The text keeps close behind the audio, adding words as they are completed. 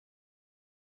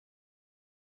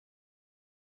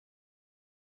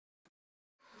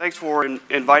Thanks for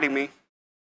inviting me.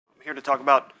 I'm here to talk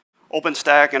about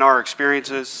OpenStack and our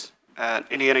experiences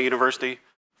at Indiana University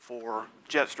for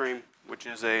Jetstream, which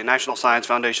is a National Science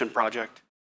Foundation project.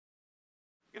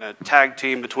 I'm going to tag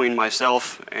team between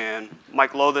myself and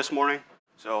Mike Lowe this morning,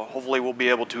 so hopefully we'll be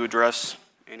able to address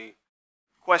any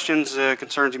questions,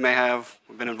 concerns you may have.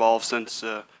 We've been involved since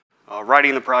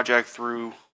writing the project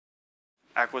through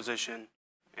acquisition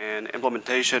and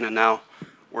implementation, and now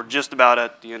we're just about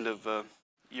at the end of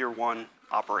year one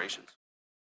operations.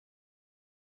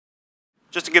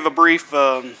 Just to give a brief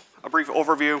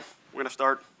overview, we're going to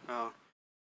start,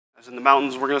 as in the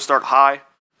mountains, we're going to start high,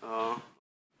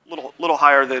 little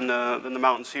higher than the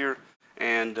mountains here,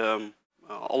 and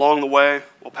along the way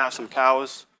we'll pass some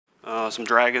cows, some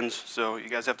dragons, so you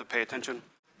guys have to pay attention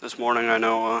this morning. I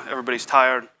know everybody's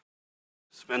tired,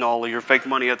 spend all of your fake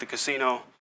money at the casino,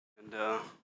 and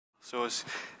so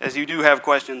as you do have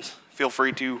questions, feel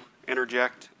free to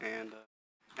interject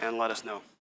and let us know.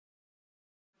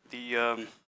 The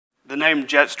name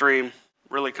Jetstream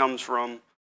really comes from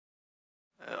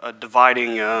a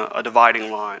dividing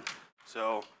line.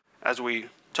 So as we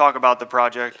talk about the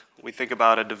project, we think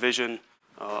about a division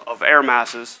of air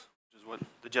masses, which is what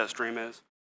the Jetstream is,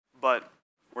 but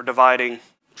we're dividing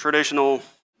traditional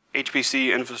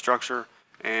HPC infrastructure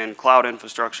and cloud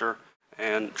infrastructure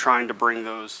and trying to bring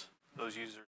those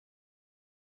users.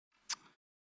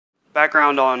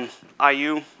 Background on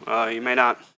IU, you may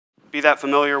not be that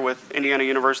familiar with Indiana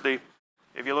University.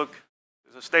 If you look,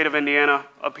 the state of Indiana,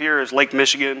 up here is Lake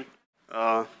Michigan,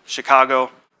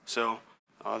 Chicago, so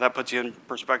that puts you in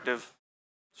perspective.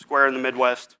 Square in the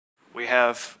Midwest. We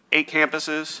have 8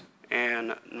 campuses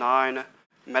and 9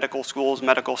 medical schools,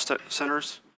 medical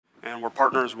centers, and we're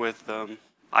partners with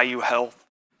IU Health,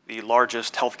 the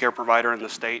largest healthcare provider in the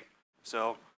state.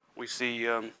 So we see,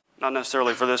 not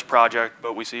necessarily for this project,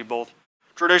 but we see both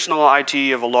traditional IT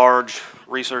of a large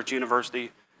research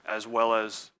university as well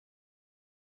as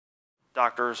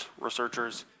doctors,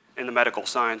 researchers in the medical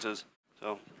sciences.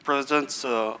 So it presents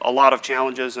a lot of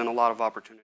challenges and a lot of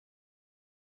opportunities.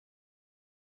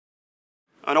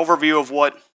 An overview of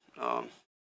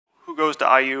who goes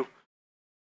to IU.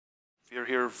 If you're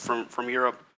here from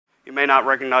Europe, you may not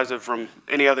recognize it from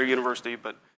any other university,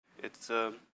 but it's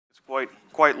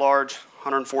quite large.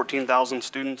 114,000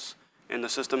 students in the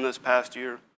system this past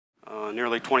year.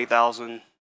 Nearly 20,000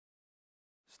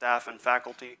 staff and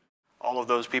faculty. All of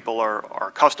those people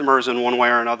are customers in one way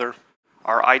or another.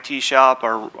 Our IT shop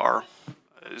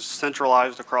is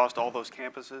centralized across all those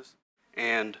campuses,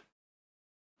 and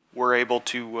we're able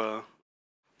to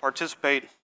participate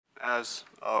as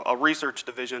a research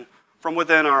division from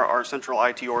within our central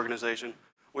IT organization,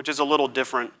 which is a little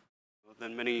different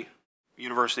than many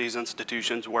universities,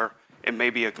 institutions where it may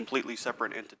be a completely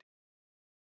separate entity.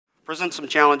 Presents some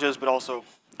challenges, but also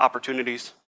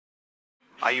opportunities.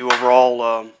 IU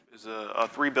overall is a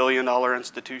 $3 billion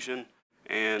institution,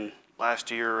 and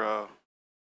last year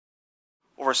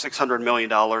over $600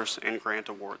 million in grant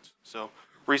awards. So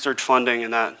research funding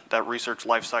and that research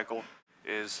life cycle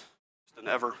is an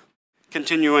ever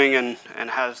continuing and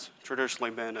has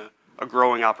traditionally been a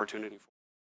growing opportunity.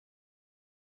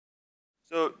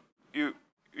 So you've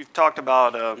talked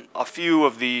about a few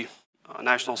of the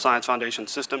National Science Foundation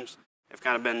systems. Have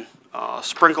kind of been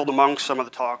sprinkled amongst some of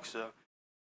the talks.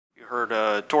 You heard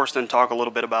Torsten talk a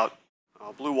little bit about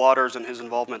Blue Waters and his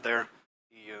involvement there.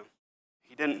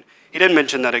 He didn't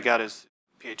mention that he got his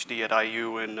PhD at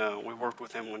IU, and we worked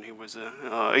with him when he was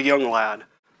a young lad,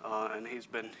 and he's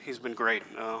been great.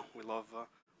 We love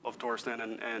Torsten,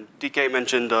 and DK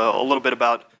mentioned a little bit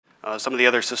about some of the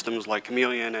other systems like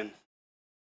Chameleon, and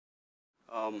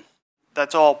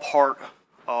that's all part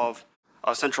of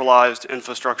a centralized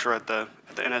infrastructure at the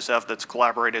NSF that's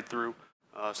collaborated through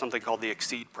something called the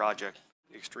EXCEED project,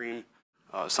 the Extreme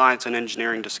Science and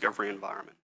Engineering Discovery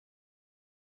Environment.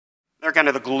 They're kind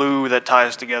of the glue that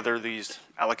ties together these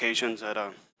allocations at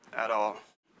a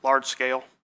large scale,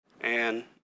 and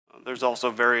there's also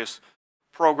various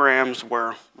programs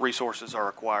where resources are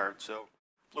acquired. So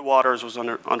Blue Waters was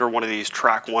under one of these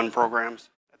Track 1 programs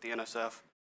at the NSF.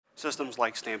 Systems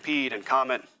like Stampede and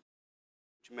Comet,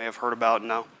 which you may have heard about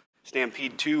now.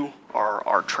 Stampede 2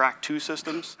 are Track 2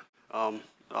 systems,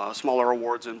 smaller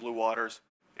awards in Blue Waters,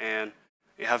 and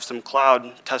you have some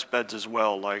cloud test beds as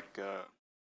well, like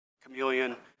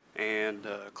Chameleon and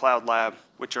Cloud Lab,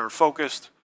 which are focused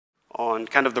on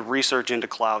kind of the research into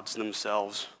clouds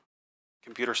themselves,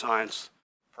 computer science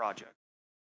project.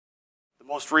 The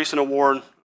most recent award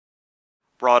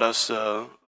brought us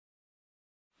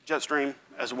Jetstream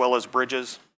as well as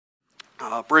Bridges.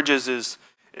 Bridges is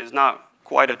not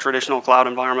quite a traditional cloud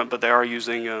environment, but they are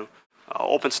using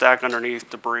OpenStack underneath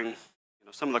to bring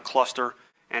some of the cluster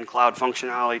and cloud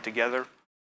functionality together.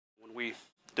 When we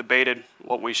debated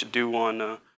what we should do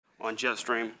on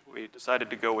Jetstream, we decided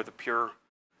to go with a pure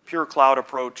cloud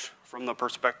approach from the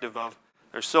perspective of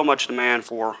there's so much demand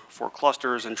for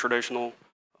clusters and traditional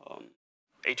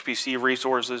HPC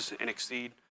resources in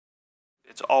Exceed.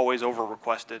 It's always over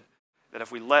requested that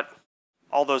if we let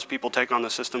all those people take on the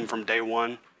system from day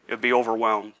one, it would be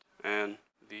overwhelmed, and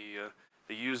the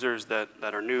users that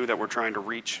are new that we're trying to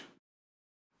reach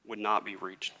would not be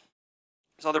reached.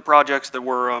 There's other projects that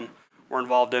we're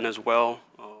involved in as well.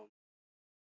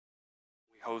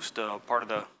 We host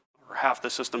half the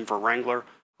system for Wrangler,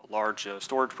 a large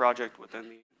storage project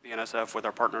within the NSF with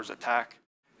our partners at TAC,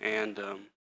 and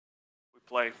we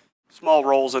play small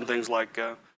roles in things like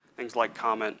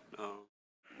Comet,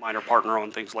 minor partner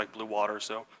on things like Blue Water.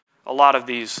 So a lot of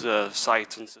these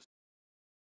sites and systems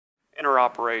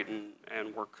interoperate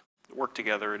and work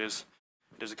together. It is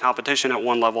a competition at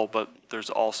one level, but there's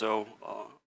also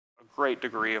a great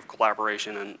degree of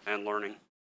collaboration and learning.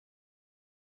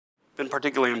 Been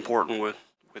particularly important with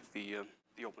the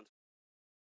open.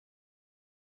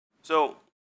 So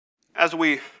as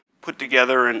we put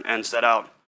together and set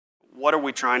out, what are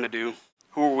we trying to do?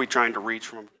 Who are we trying to reach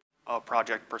from a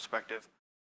project perspective?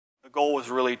 The goal was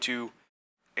really to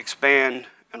expand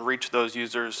and reach those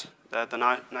users that the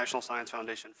National Science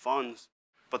Foundation funds,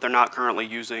 but they're not currently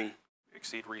using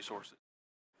Exceed resources.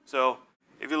 So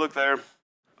if you look there,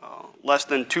 less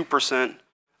than 2%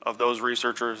 of those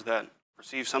researchers that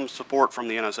receive some support from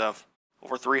the NSF,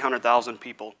 over 300,000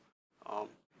 people,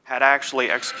 had actually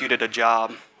executed a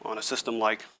job on a system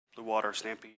like Blue Water,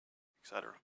 Stampede,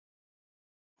 etc.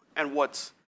 And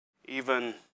what's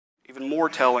even more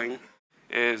telling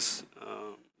is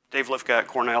Dave Lifka at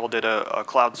Cornell did a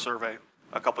cloud survey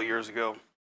a couple years ago,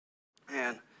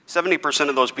 and 70%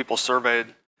 of those people surveyed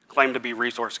claimed to be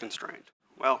resource constrained.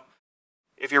 Well,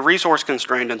 if you're resource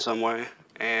constrained in some way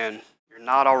and you're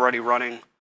not already running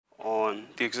on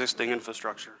the existing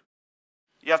infrastructure,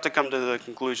 you have to come to the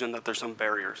conclusion that there's some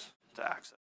barriers to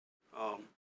access.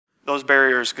 Those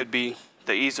barriers could be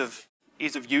the ease of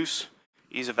use,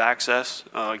 ease of access,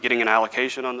 getting an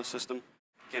allocation on the system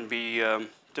can be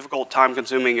difficult,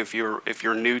 time-consuming if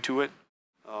you're new to it.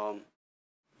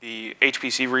 The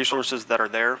HPC resources that are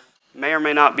there may or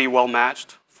may not be well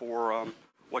matched for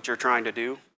what you're trying to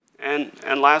do, and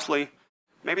lastly,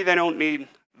 maybe they don't need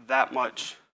that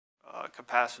much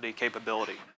capacity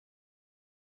capability.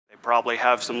 They probably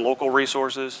have some local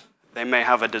resources. They may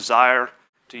have a desire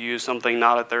to use something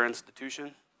not at their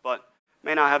institution, but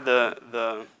may not have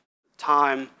the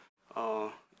time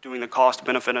doing the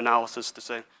cost-benefit analysis to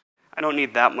say, I don't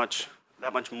need that much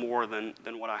more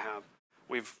than what I have.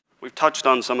 We've touched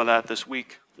on some of that this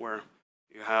week, where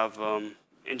you have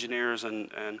engineers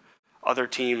and other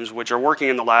teams which are working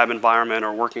in the lab environment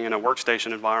or working in a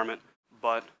workstation environment,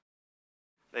 but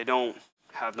they don't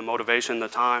have the motivation, the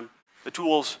time, the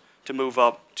tools to move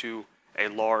up to a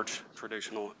large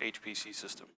traditional HPC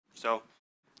system. So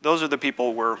those are the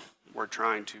people we're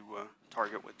trying to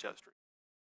target with Jetstream.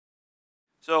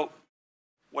 So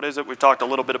what is it? We've talked a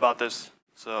little bit about this.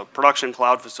 It's a production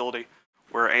cloud facility.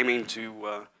 We're aiming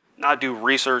to not do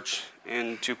research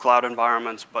into cloud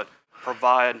environments, but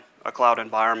provide a cloud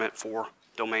environment for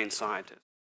domain scientists,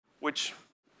 which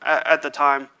at the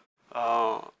time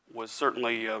was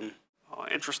certainly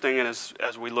interesting. And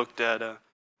as we looked at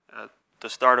the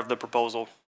start of the proposal,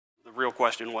 the real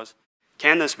question was,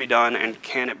 can this be done, and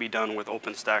can it be done with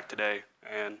OpenStack today?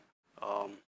 And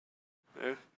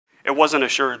it wasn't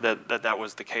assured that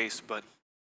was the case, but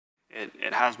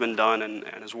it has been done and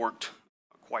has worked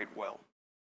quite well.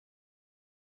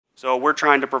 So we're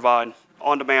trying to provide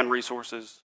on-demand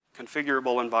resources,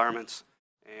 configurable environments,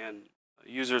 and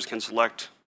users can select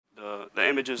the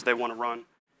images they want to run.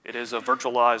 It is a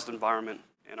virtualized environment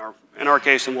in our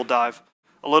case, and we'll dive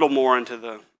a little more into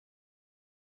the.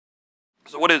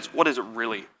 So what is it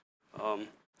really?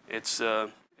 It's a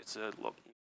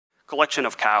collection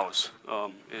of cows.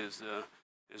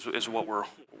 Is what we're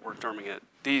terming it.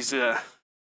 These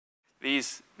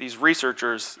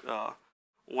researchers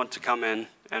want to come in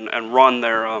and run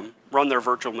their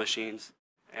virtual machines,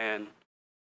 and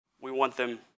we want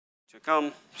them to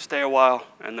come, stay a while,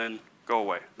 and then go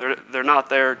away. They're not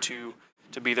there to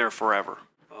be there forever.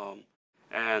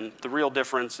 And the real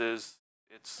difference is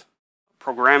it's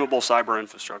programmable cyber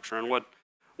infrastructure. And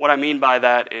what I mean by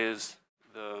that is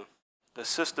the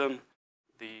system,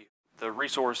 the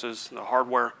resources, the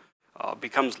hardware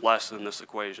becomes less in this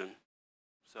equation.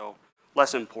 So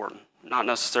less important, not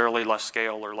necessarily less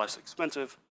scale or less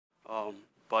expensive,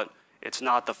 but it's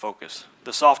not the focus.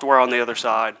 The software on the other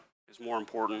side is more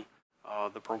important.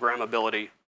 The programmability,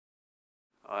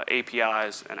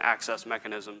 APIs, and access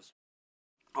mechanisms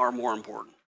are more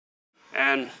important.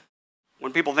 And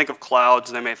when people think of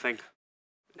clouds, they may think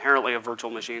inherently of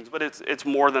virtual machines, but it's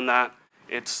more than that.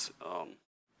 It's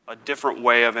a different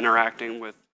way of interacting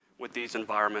with these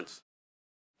environments.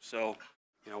 So,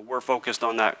 we're focused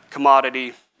on that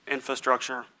commodity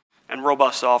infrastructure and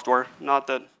robust software. Not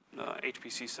that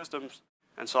HPC systems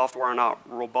and software are not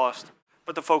robust,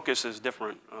 but the focus is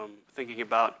different. Thinking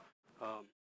about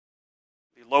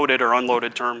the loaded or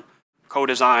unloaded term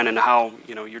co-design and how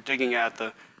you're digging at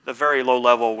the very low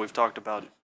level. We've talked about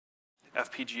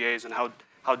FPGAs and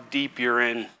how deep you're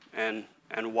in and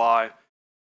why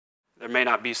there may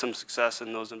not be some success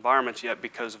in those environments yet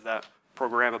because of that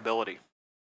programmability.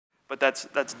 But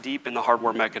that's deep in the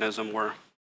hardware mechanism, where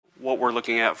what we're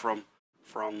looking at from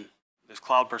this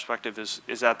cloud perspective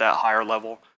is at that higher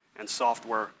level, and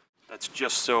software that's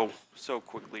just so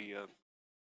quickly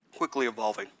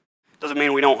evolving. Doesn't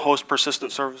mean we don't host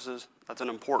persistent services. That's an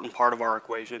important part of our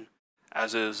equation,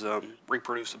 as is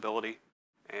reproducibility,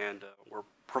 and we're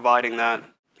providing that,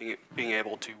 being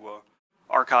able to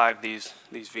archive these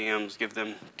VMs, give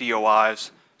them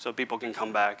DOIs so people can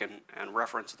come back and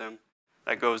reference them.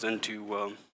 That goes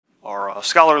into our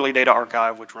scholarly data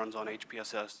archive, which runs on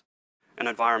HPSS, an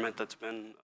environment that's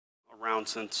been around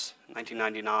since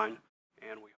 1999,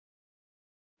 and we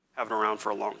have it around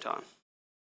for a long time.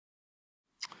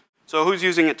 So who's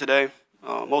using it today?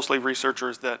 Mostly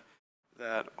researchers that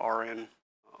are in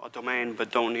a domain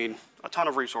but don't need a ton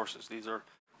of resources. These are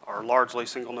largely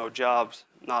single node jobs.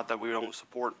 Not that we don't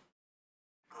support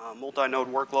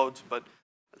multi-node workloads, but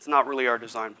it's not really our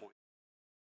design point.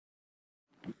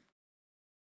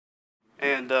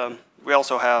 And we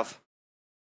also have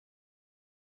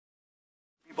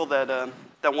people that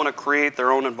want to create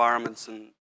their own environments and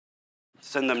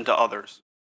send them to others.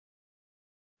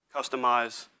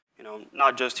 Customize,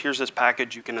 not just here's this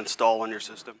package you can install on your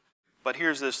system, but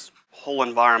here's this whole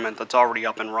environment that's already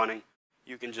up and running.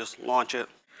 You can just launch it,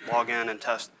 log in, and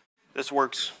test. This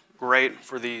works great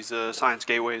for these science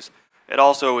gateways. It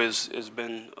also has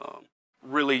been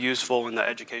really useful in the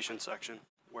education section,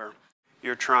 where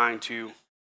you're trying to,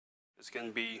 this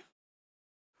can be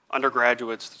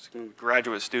undergraduates, this can be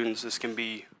graduate students, this can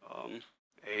be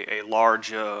a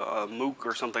large MOOC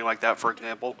or something like that, for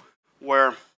example,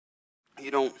 where you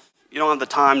don't have the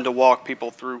time to walk people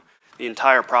through the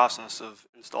entire process of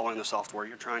installing the software.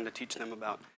 You're trying to teach them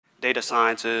about data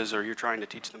sciences, or you're trying to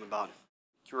teach them about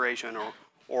curation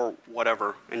or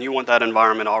whatever, and you want that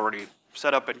environment already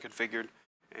set up and configured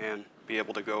and be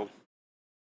able to go.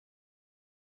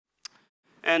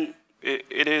 And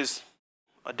it is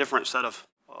a different set of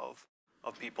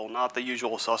people, not the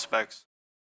usual suspects.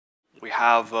 We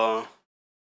have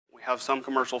some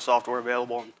commercial software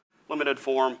available in limited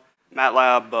form.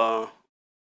 MATLAB was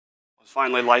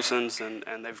finally licensed,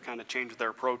 and they've kind of changed their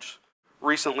approach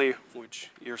recently,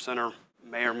 which your center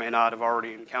may or may not have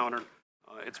already encountered.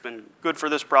 It's been good for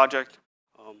this project.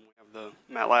 We have the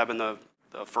MATLAB and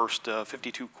the first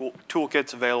 52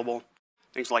 toolkits available,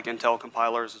 things like Intel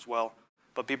compilers as well.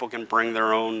 But people can bring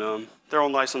their own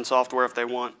licensed software if they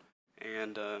want,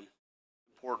 and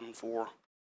important for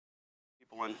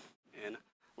people in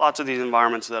lots of these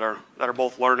environments that are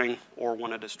both learning or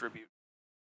want to distribute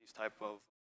these type of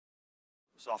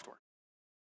software.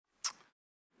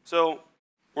 So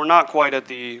we're not quite at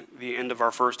the end of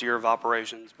our first year of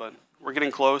operations, but we're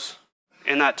getting close.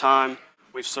 In that time,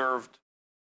 we've served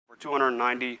over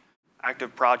 290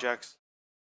 active projects,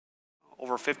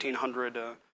 over 1,500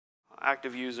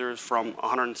 active users from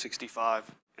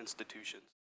 165 institutions.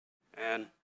 And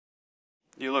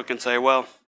you look and say, well,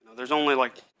 there's only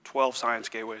like 12 science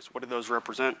gateways. What do those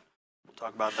represent? We'll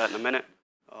talk about that in a minute.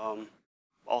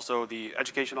 Also, the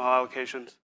educational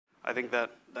allocations. I think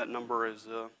that number is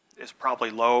probably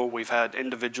low. We've had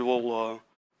individual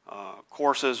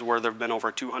courses where there have been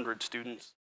over 200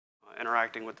 students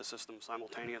interacting with the system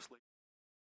simultaneously.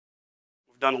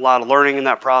 We've done a lot of learning in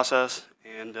that process,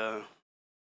 and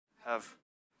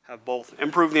have both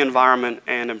improved the environment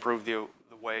and improved the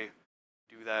way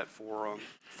to do that for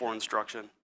instruction.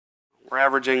 We're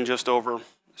averaging just over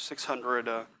 600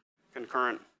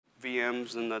 concurrent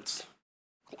VMs, and that's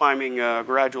climbing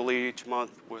gradually each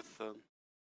month with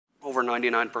over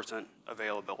 99%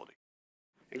 availability.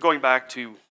 And going back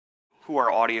to who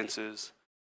our audience is,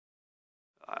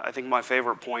 I think my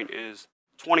favorite point is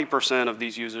 20% of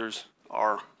these users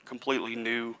are completely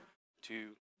new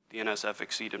to the NSF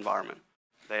Exceed environment.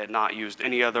 They had not used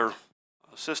any other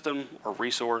system or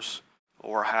resource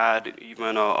or had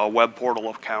even a web portal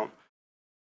account.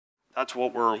 That's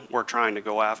what we're trying to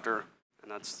go after,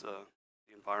 and that's the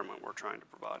environment we're trying to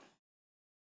provide.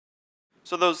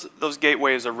 So those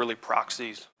gateways are really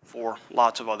proxies for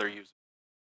lots of other users.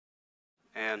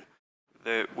 And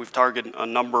we've targeted a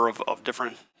number of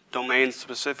different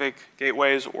domain-specific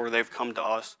gateways, or they've come to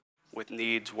us with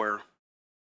needs where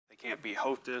they can't be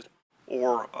hosted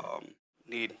or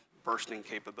need bursting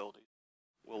capabilities.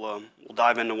 We'll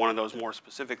dive into one of those more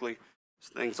specifically. It's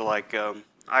things like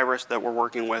Iris that we're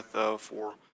working with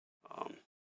for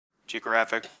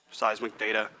geographic seismic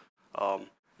data.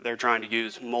 They're trying to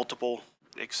use multiple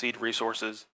exceed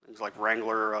resources, things like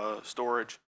Wrangler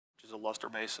storage, which is a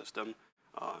Lustre-based system,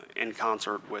 in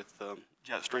concert with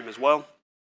Jetstream as well.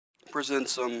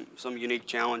 Presents some unique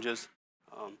challenges.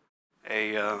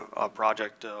 A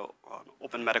project,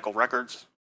 Open Medical Records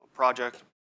project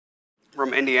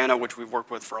from Indiana, which we've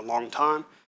worked with for a long time,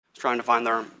 is trying to find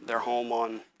their home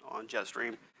on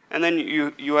Jetstream. And then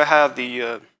you have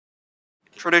the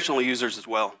traditional users as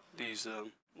well, these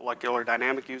molecular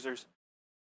dynamic users.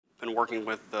 Been working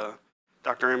with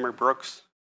Dr. Emery Brooks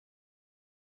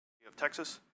of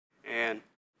Texas, and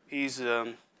he's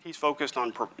focused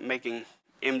on making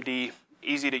MD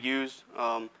easy to use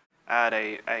at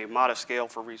a modest scale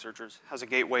for researchers. Has a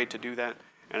gateway to do that,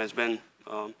 and has been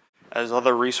as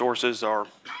other resources are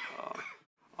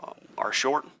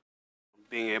short,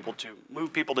 being able to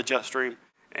move people to Jetstream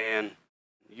and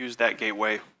use that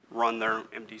gateway, run their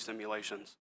MD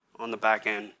simulations on the back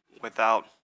end without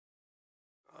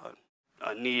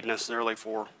a need necessarily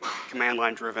for command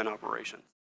line driven operations.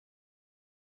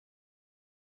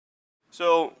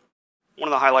 So one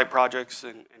of the highlight projects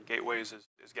and gateways is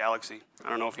Galaxy. I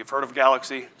don't know if you've heard of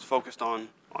Galaxy. It's focused on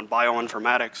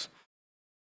bioinformatics.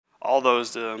 All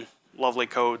those lovely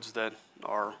codes that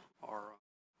are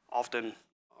often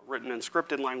written in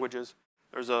scripted languages.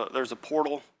 There's a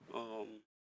portal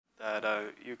that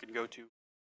you can go to,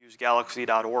 use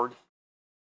galaxy.org.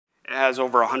 It has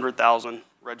over 100,000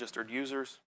 registered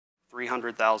users,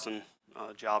 300,000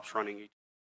 jobs running each.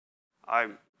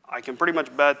 I can pretty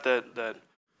much bet that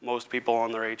most people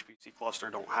on their HPC cluster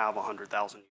don't have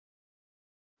 100,000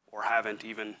 or haven't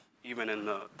even in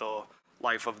the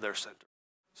life of their center.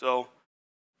 So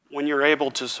when you're able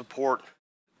to support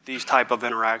these type of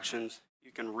interactions,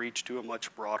 you can reach to a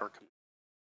much broader community.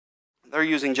 They're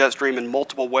using Jetstream in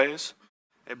multiple ways.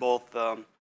 They both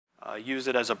use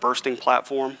it as a bursting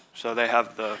platform. So they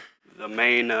have the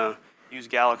main use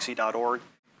galaxy.org,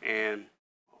 and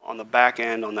on the back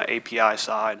end, on the API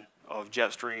side of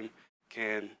Jetstream,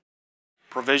 can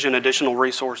provision additional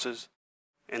resources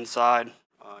inside.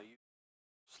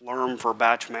 Slurm for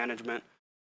batch management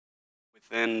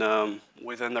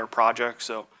within their project.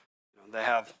 So they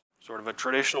have sort of a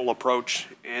traditional approach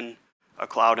in a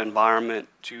cloud environment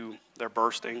to their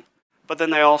bursting, but then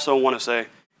they also want to say,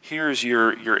 here's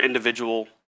your individual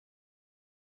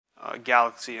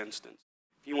Galaxy instance.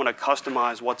 If you want to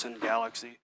customize what's in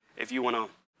Galaxy, if you want to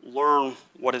learn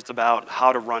what it's about,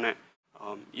 how to run it,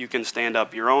 you can stand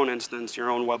up your own instance, your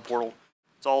own web portal.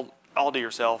 It's all to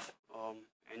yourself,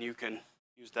 and you can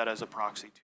use that as a proxy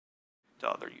to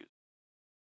other users.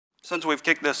 Since we've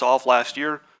kicked this off last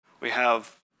year, we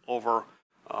have over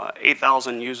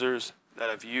 8,000 users that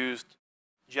have used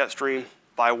Jetstream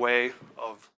by way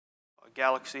of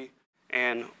Galaxy,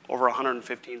 and over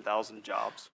 115,000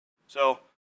 jobs. So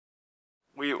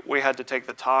we had to take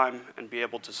the time and be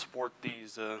able to support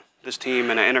this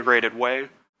team in an integrated way,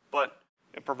 but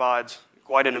it provides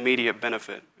quite an immediate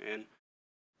benefit, and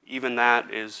even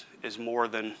that is more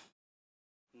than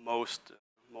most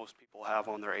people have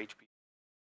on their HP.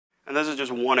 And this is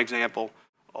just one example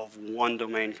of one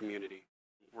domain community.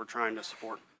 We're trying to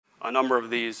support a number of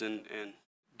these in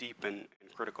deep and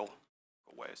critical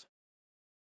ways.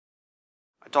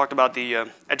 I talked about the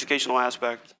educational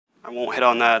aspect. I won't hit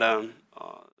on that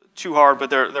too hard, but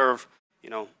there are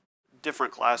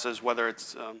different classes. Whether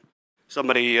it's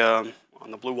somebody on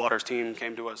the Blue Waters team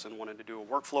came to us and wanted to do a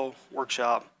workflow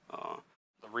workshop.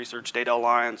 The Research Data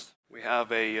Alliance. We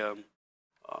have a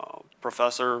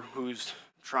professor who's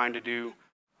trying to do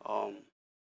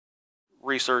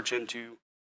research into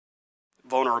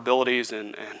vulnerabilities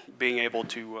and being able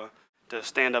to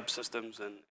stand up systems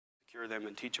and secure them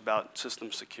and teach about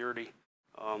system security.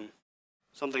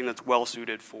 Something that's well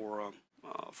suited for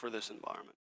this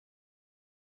environment.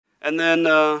 And then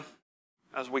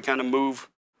as we kind of move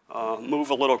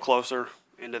a little closer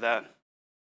into that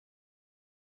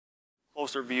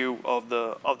closer view of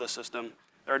the system,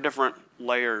 there are different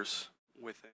layers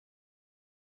with it.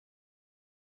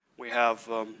 We have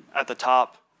at the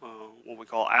top, what we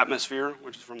call Atmosphere,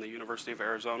 which is from the University of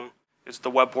Arizona. It's the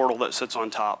web portal that sits on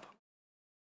top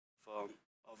of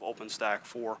OpenStack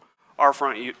for our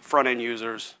front-end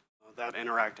users, that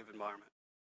interactive environment.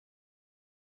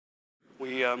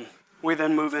 We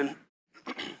then move in.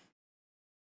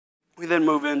 We then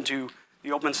move into the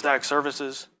OpenStack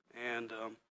services and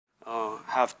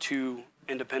have two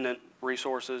independent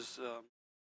resources,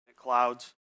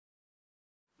 clouds.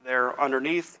 They're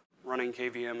underneath, running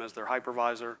KVM as their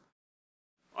hypervisor.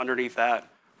 Underneath that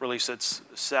really sits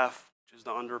Ceph, which is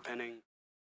the underpinning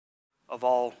of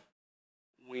all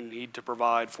we need to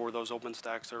provide for those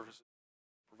OpenStack services,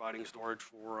 providing storage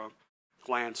for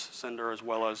glance, sender, as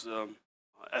well as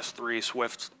S3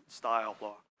 Swift style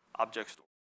object store.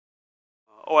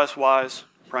 OS-wise,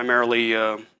 primarily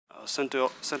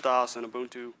CentOS and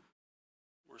Ubuntu.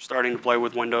 We're starting to play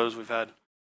with Windows. We've had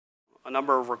a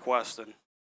number of requests, and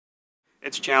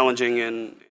it's challenging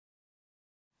in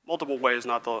multiple ways,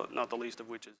 not the least of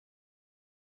which is.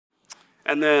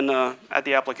 And then at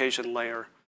the application layer,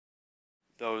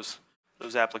 those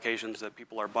applications that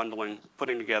people are bundling,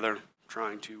 putting together,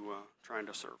 trying to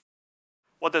serve.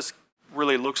 What this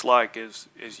really looks like is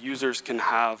users can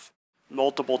have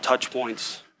multiple touch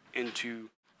points into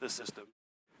the system.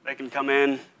 They can come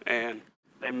in and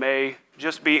they may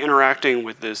just be interacting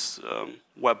with this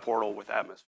web portal with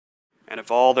Atmosphere. And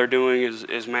if all they're doing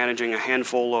is managing a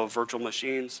handful of virtual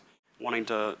machines, wanting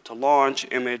to launch,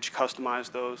 image,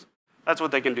 customize those, that's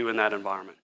what they can do in that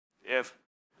environment. If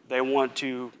they want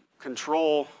to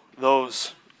control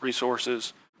those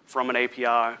resources from an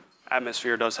API,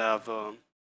 Atmosphere does have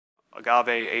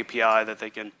Agave API that they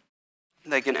can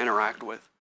interact with.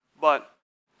 But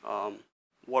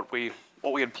what we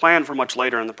had planned for much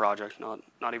later in the project,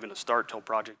 not even to start till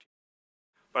project,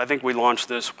 but I think we launched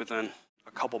this within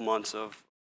a couple months of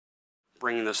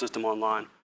bringing the system online,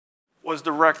 was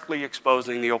directly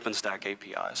exposing the OpenStack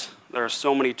APIs. There are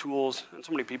so many tools and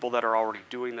so many people that are already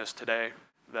doing this today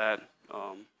that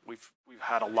we've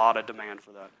had a lot of demand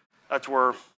for that. That's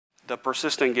where the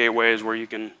persistent gateways, where you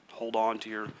can hold on to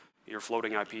your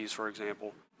floating IPs, for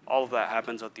example, all of that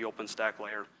happens at the OpenStack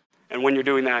layer. And when you're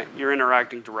doing that, you're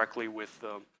interacting directly with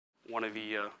one of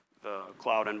the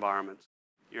cloud environments.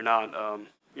 You're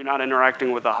not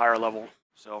interacting with a higher level,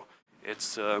 so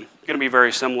it's going to be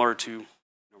very similar to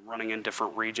running in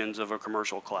different regions of a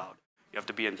commercial cloud. You have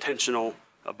to be intentional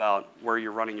about where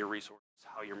you're running your resources,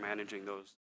 how you're managing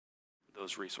those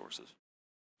resources.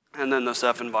 And then the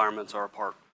Ceph environments are a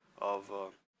part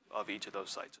of each of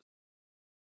those sites.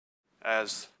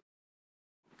 As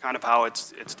kind of how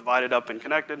it's divided up and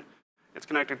connected. It's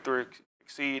connected through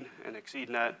Exceed and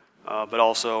ExceedNet, but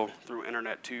also through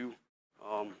Internet 2.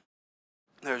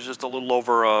 There's just a little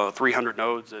over 300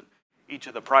 nodes at each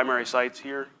of the primary sites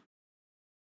here,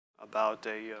 about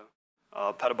a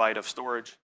petabyte of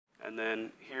storage. And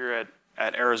then here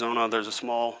at Arizona, there's a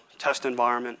small test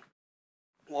environment.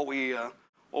 What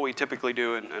we typically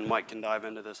do, and Mike can dive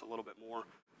into this a little bit more,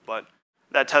 but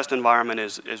that test environment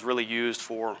is really used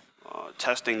for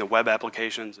testing the web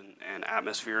applications and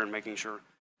Atmosphere and making sure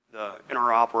the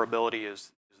interoperability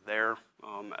is there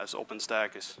as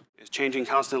OpenStack is changing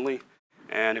constantly.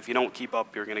 And if you don't keep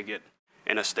up, you're going to get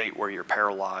in a state where you're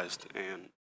paralyzed and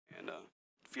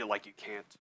feel like you can't.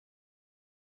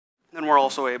 Then we're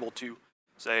also able to,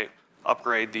 say,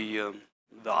 upgrade the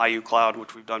IU cloud,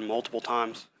 which we've done multiple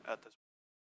times at this.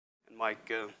 And Mike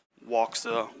walks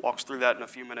through that in a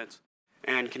few minutes,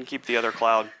 and can keep the other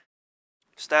cloud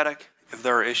static. If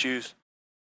there are issues,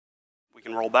 we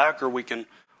can roll back, or we can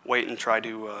wait and try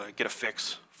to get a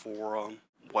fix for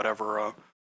whatever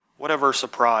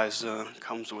surprise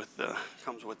comes with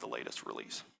the latest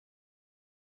release.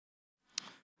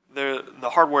 The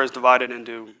hardware is divided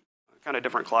into kind of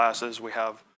different classes. We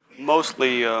have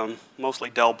mostly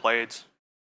Dell blades,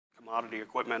 commodity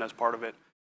equipment as part of it.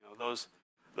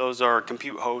 Those are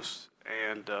compute hosts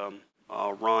and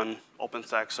run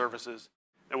OpenStack services.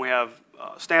 Then we have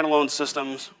standalone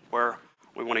systems where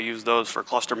we want to use those for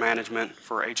cluster management,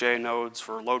 for HA nodes,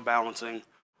 for load balancing,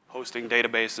 hosting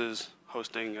databases,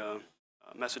 hosting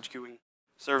message queuing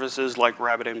services like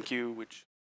RabbitMQ, which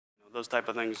those type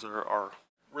of things are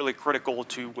really critical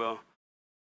to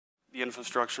the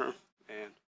infrastructure.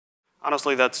 And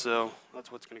honestly, that's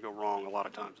what's going to go wrong a lot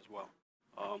of times as well.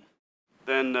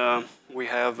 Then we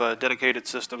have dedicated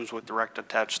systems with direct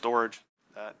attached storage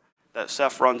that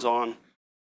Ceph runs on.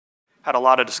 Had a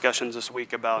lot of discussions this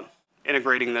week about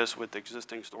integrating this with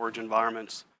existing storage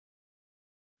environments.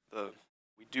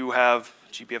 We do have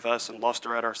GPFS and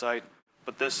Lustre at our site,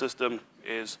 but this system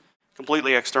is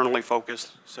completely externally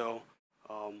focused. So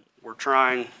we're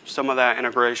trying some of that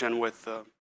integration with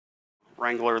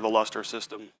Wrangler, the Lustre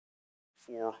system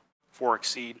for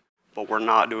Exceed, but we're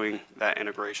not doing that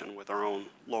integration with our own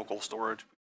local storage.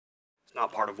 It's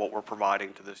not part of what we're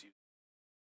providing to this user.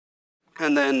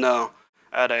 And then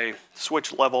at a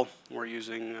switch level, we're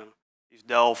using these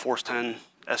Dell Force 10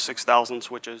 S6000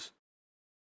 switches.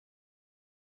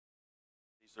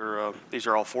 These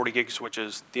are all 40 gig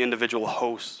switches. The individual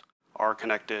hosts are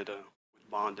connected with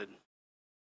bonded.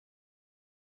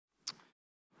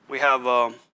 We have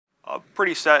a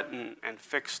pretty set and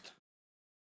fixed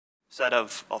set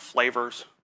of flavors,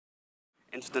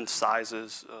 instance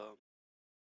sizes,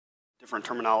 different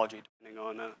terminology depending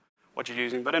on what you're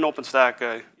using. But in OpenStack,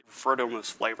 you refer to them as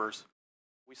flavors.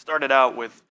 We started out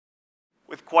with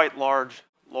quite large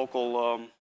local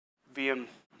VM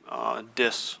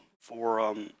disks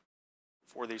for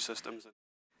these systems,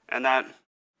 and that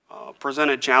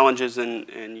presented challenges,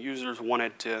 and users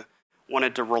wanted to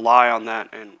rely on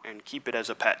that and keep it as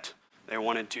a pet. They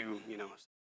wanted to,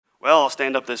 well, I'll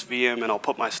stand up this VM and I'll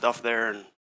put my stuff there and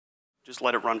just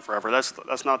let it run forever.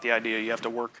 That's not the idea. You have to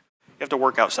work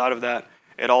outside of that.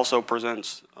 It also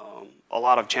presents a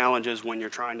lot of challenges when you're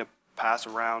trying to pass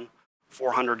around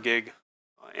 400 gig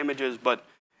images, but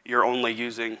you're only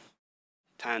using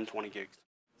 10, 20 gigs.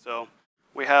 So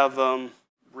we have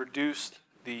reduced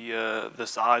the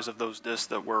size of those disks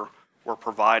that we're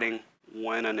providing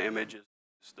when an image is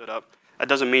stood up. That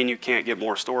doesn't mean you can't get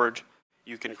more storage.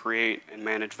 You can create and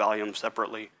manage volume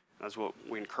separately. That's what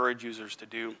we encourage users to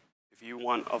do. If you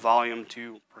want a volume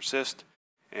to persist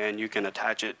and you can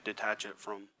attach it, detach it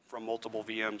from multiple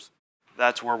VMs,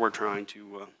 that's where we're trying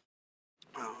to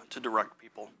direct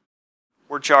people.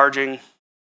 We're charging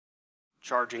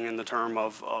in the term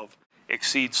of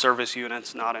Exceed service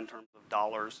units, not in terms of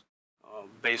dollars,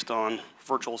 based on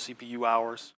virtual CPU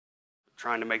hours.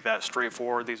 Trying to make that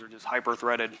straightforward. These are just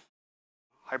hyper-threaded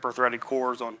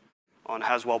cores on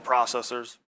Haswell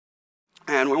processors.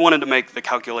 And we wanted to make the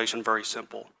calculation very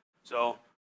simple. So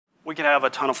we can have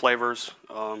a ton of flavors,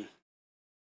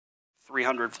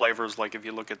 300 flavors, like if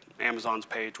you look at Amazon's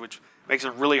page, which makes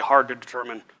it really hard to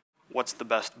determine what's the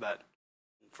best bet.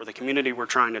 For the community we're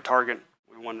trying to target,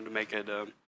 we wanted to make it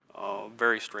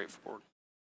very straightforward.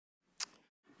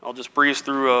 I'll just breeze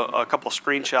through a couple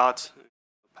screenshots,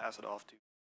 pass it off to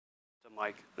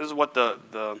Mike. This is what the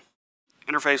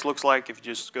interface looks like if you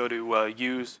just go to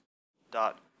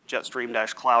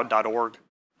use.jetstream-cloud.org.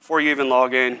 Before you even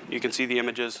log in, you can see the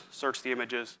images, search the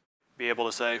images, be able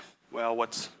to say, well,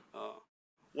 what's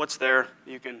there.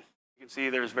 You can see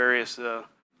there's various,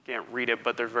 can't read it,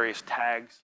 but there's various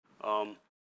tags,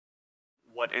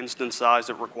 what instance size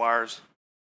it requires.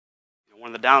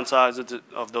 One of the downsides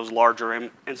of those larger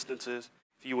instances,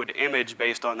 if you would image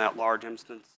based on that large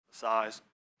instance size,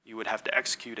 you would have to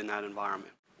execute in that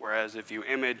environment. Whereas if you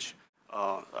image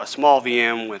a small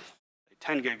VM with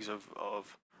 10 gigs of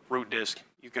root disk,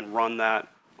 you can run that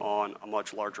on a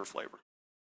much larger flavor.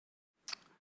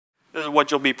 This is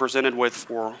what you'll be presented with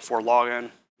for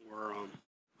login. We're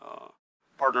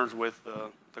partners with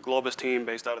the Globus team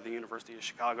based out of the University of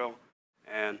Chicago,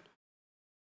 and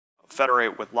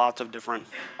federate with lots of different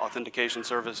authentication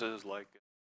services like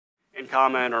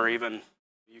InCommon, or even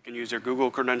you can use your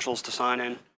Google credentials to sign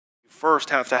in. You first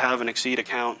have to have an Exceed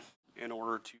account in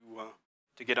order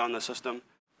to get on the system,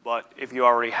 but if you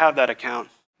already have that account,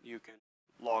 you can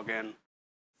log in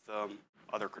with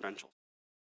other credentials.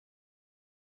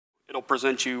 It'll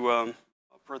present you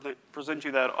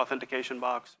that authentication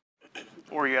box,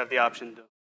 or you have the option to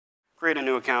create a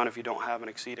new account if you don't have an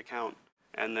Exceed account,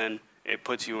 and then it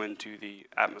puts you into the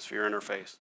Atmosphere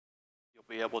interface. You'll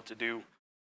be able to do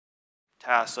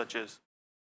tasks such as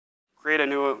create a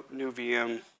new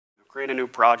VM, create a new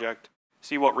project,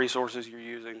 see what resources you're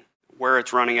using, where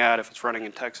it's running at, if it's running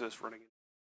in Texas,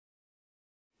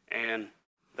 and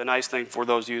the nice thing for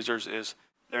those users is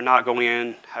they're not going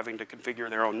in having to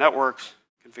configure their own networks,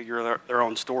 configure their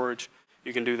own storage.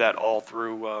 You can do that all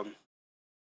through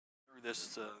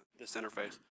this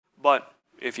interface. But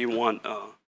if you want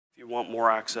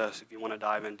more access, if you want to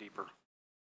dive in deeper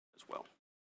as well.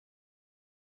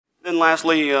 Then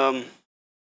lastly, I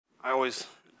always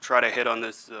try to hit on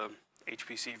this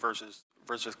HPC versus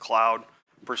cloud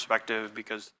perspective,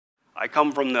 because I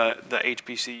come from the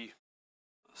HPC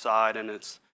side, and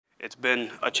it's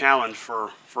been a challenge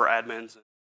for admins and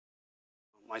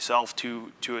myself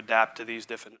to adapt to these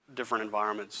different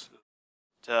environments.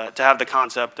 To have the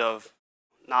concept of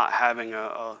not having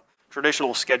a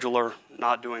traditional scheduler,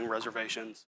 not doing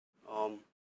reservations,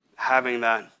 having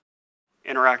that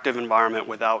interactive environment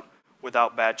without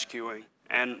batch queuing,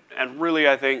 and really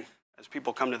I think as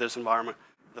people come to this environment,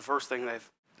 the first thing they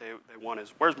want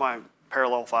is, where's my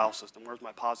parallel file system? Where's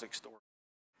my POSIX stored?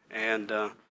 And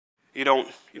you don't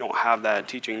have that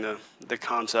teaching the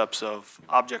concepts of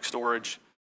object storage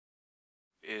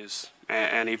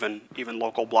and even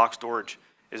local block storage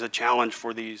is a challenge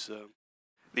for these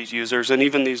users and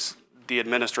even the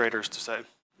administrators to say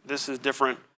this is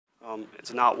different.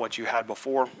 It's not what you had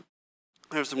before.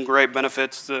 There's some great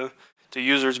benefits to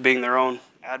users being their own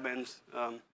admins.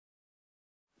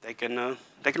 They can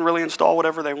really install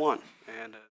whatever they want,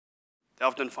 and they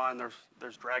often find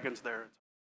there's dragons there.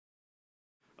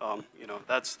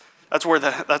 That's where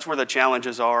the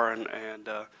challenges are, and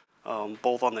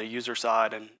both on the user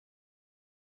side and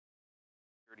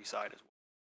security side as well.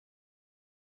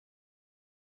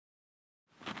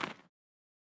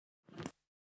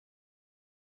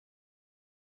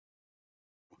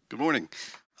 Good morning.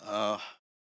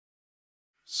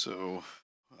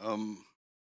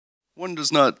 One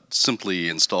does not simply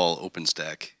install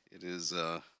OpenStack. It is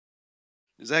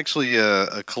actually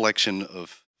a collection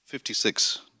of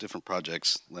 56 different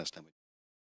projects last time.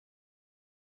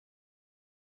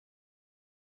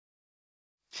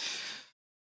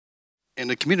 And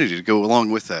a community to go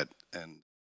along with that. And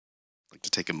I'd like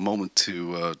to take a moment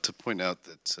to point out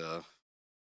that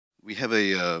we have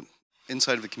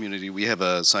inside of the community, we have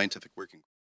a scientific working group.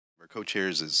 Our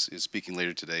co-chairs is speaking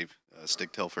later today,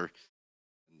 Stig Telfer.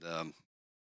 And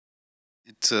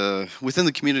within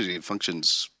the community, it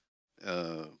functions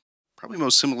probably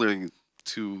most similarly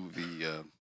to the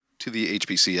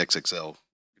HPC XXL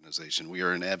organization. We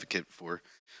are an advocate for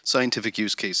scientific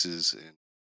use cases and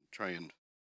try and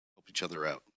help each other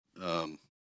out.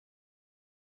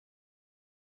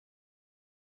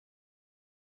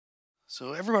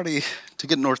 So everybody, to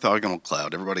get an orthogonal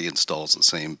cloud, everybody installs the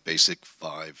same basic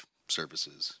 5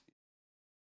 services.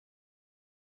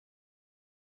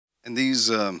 And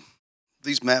these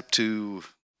map to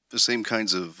the same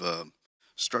kinds of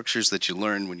structures that you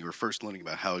learned when you were first learning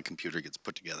about how a computer gets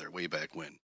put together way back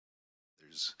when.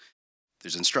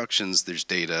 There's instructions, there's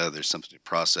data, there's something to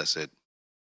process it.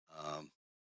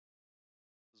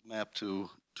 It's mapped to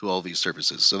all these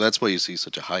services. So that's why you see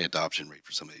such a high adoption rate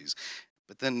for some of these.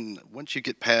 But then once you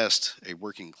get past a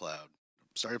working cloud,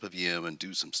 start up a VM and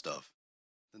do some stuff,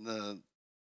 then the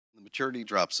maturity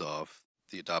drops off,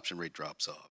 the adoption rate drops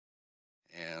off,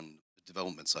 and the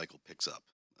development cycle picks up.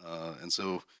 And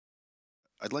so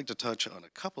I'd like to touch on a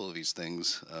couple of these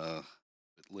things a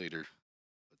bit later.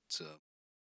 But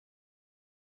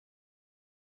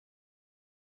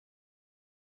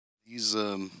these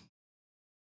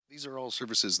are all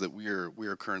services that we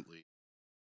are currently,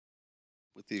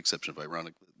 with the exception of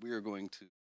Ironic, we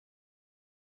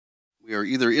are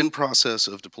either in process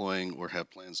of deploying or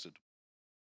have plans to deploy.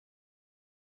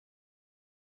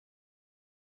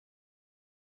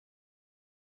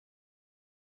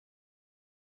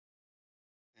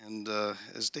 And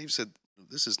as Dave said,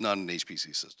 this is not an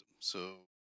HPC system. So,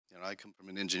 I come from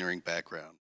an engineering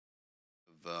background.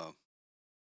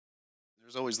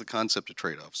 There's always the concept of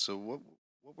trade-offs. So what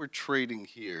we're trading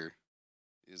here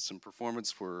is some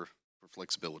performance for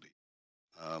flexibility.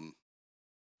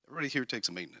 Everybody here takes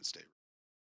a maintenance day.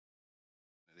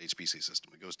 An HPC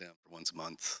system, it goes down for once a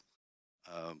month.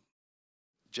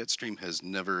 Jetstream has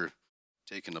never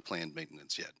taken a planned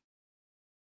maintenance yet.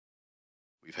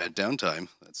 We've had downtime,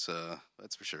 that's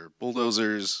for sure.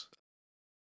 Bulldozers,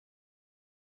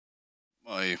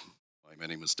 my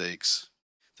many mistakes,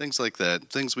 things like that,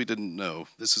 things we didn't know.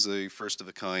 This is a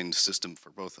first-of-a-kind system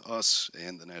for both us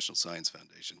and the National Science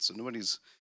Foundation. So nobody's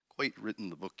quite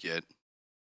written the book yet.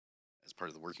 As part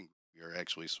of the working group, we are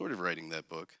actually sort of writing that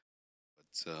book.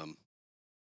 But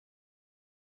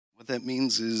what that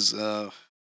means is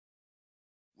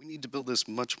we need to build this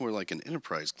much more like an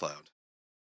enterprise cloud,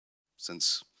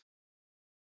 since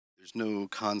there's no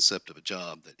concept of a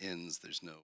job that ends, there's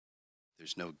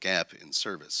no gap in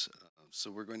service. So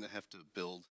we're going to have to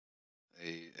build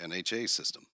an HA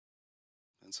system.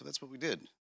 And so that's what we did.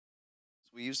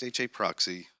 So we used HA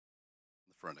proxy on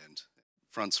the front end,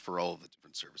 fronts for all of the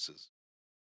different services.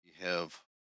 We have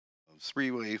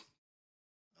 3-way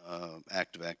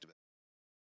active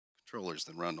controllers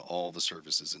that run all the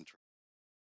services.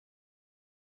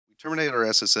 We terminate our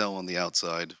SSL on the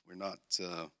outside. We're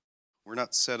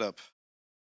not set up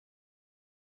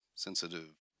sensitive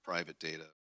private data.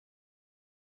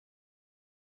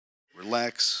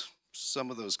 Relax some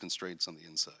of those constraints on the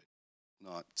inside.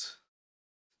 Not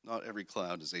every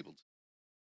cloud is able to.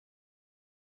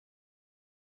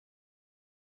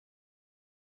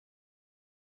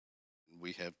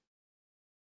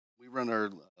 We run our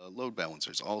load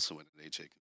balancers also in an HA,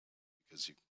 because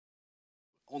you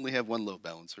only have one load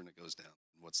balancer and it goes down.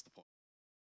 And what's the point?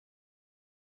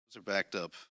 Those are backed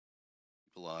up,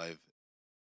 keep alive.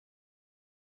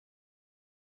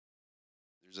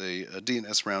 There's a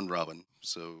DNS round robin,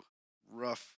 so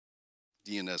rough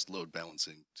DNS load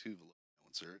balancing to the load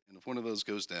balancer. And if one of those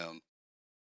goes down,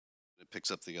 it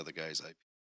picks up the other guy's IP.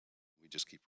 We just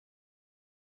keep.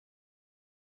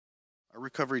 Our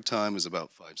recovery time is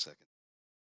about 5 seconds.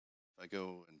 If I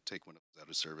go and take one of those out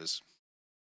of service,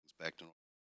 it's back to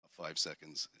 5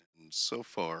 seconds. And so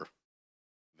far,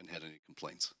 I haven't had any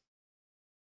complaints.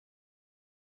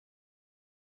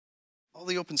 All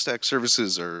the OpenStack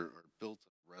services are built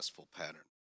in a RESTful pattern.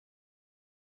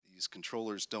 These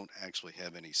controllers don't actually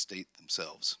have any state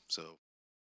themselves. So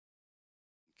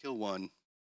kill one,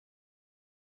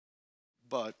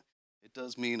 but it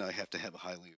does mean I have to have a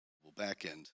highly available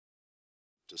backend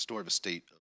to store the state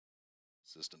of the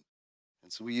system.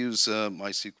 And so we use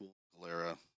MySQL,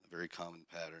 Galera, a very common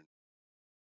pattern.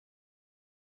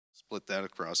 Split that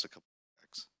across a couple of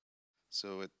racks.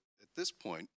 So at this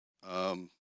point,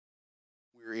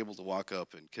 we were able to walk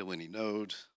up and kill any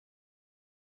node,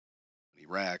 any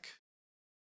rack.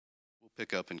 We'll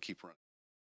pick up and keep running.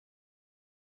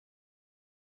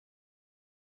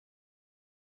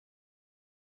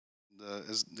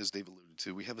 As Dave alluded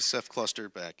to, we have a Ceph cluster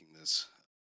backing this.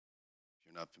 If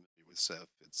you're not familiar with Ceph,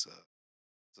 it's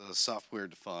a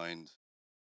software-defined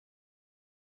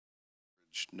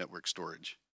network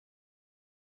storage.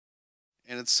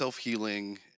 And it's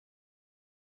self-healing.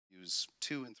 Use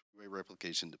 2- and 3-way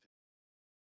replication to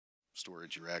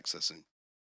storage you're accessing.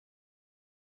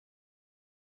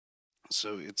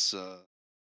 So it's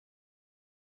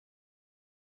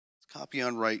copy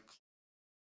on write.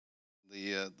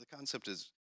 The concept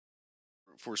is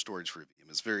for storage for a VM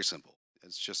is very simple.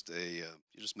 It's just you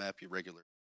just map your regular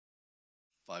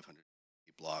 500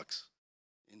 blocks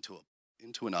into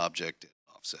an object at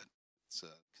offset. It's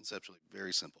conceptually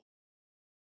very simple.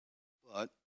 But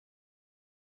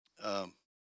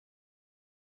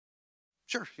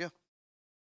sure, yeah.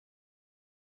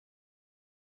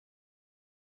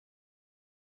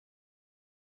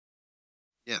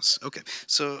 Yes. Okay.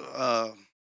 So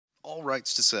all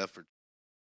writes to Ceph or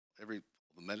the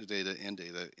metadata and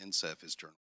data in Ceph is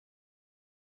journal.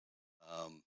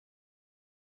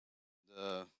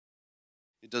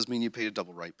 It does mean you pay a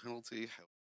double write penalty. How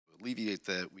to alleviate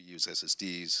that, we use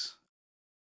SSDs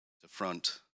to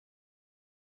front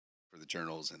for the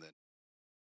journals, and then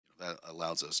that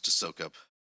allows us to soak up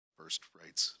burst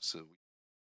writes. So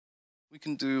we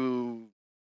can do,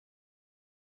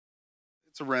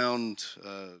 it's around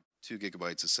 2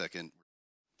 gigabytes a second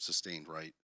sustained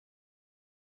write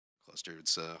cluster.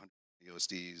 It's 100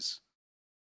 OSDs.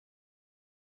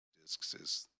 Disks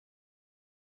is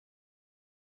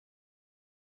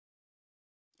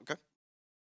okay.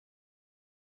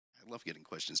 I love getting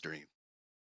questions during.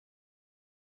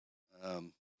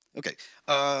 Okay.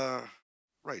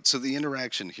 Right. So the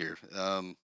interaction here.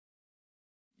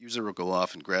 User will go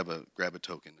off and grab a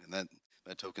token, and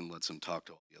that token lets them talk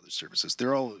to all the other services.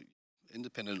 They're all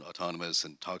independent, autonomous,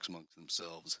 and talks amongst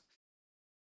themselves.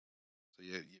 So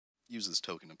you use this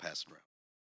token and pass it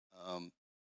around.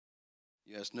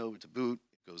 You ask Node to boot,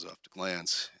 it goes off to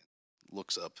glance,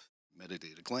 looks up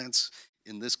metadata. Glance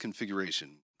in this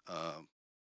configuration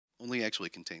only actually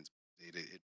contains data.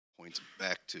 It points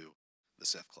back to the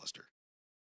Ceph cluster.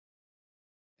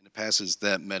 And it passes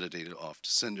that metadata off to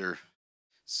sender,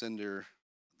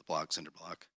 the block, sender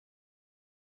block.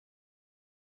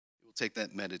 It will take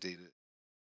that metadata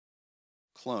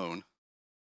clone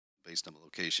based on the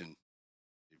location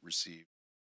it received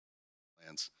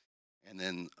glance, and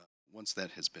then once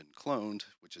that has been cloned,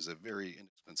 which is a very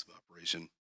inexpensive operation,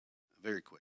 very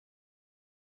quick,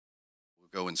 we'll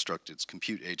go instruct its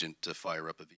compute agent to fire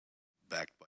up a VM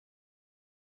backed by.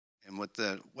 And what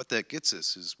that gets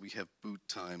us is we have boot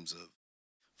times of,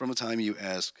 from the time you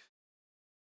ask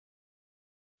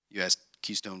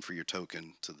Keystone for your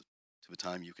token to the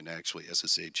time you can actually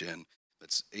SSH in,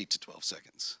 that's 8 to 12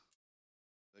 seconds.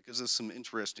 That gives us some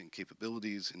interesting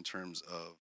capabilities in terms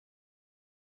of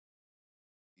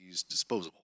these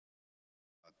disposable.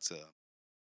 But,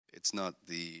 it's not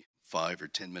the 5 or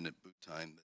 10 minute boot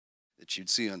time that you'd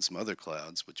see on some other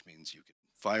clouds, which means you can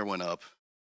fire one up,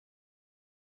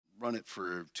 run it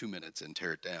for 2 minutes and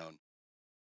tear it down.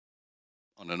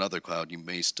 On another cloud, you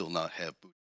may still not have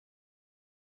boot.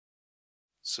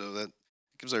 So that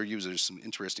gives our users some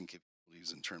interesting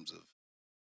capabilities in terms of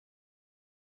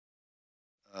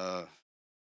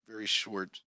very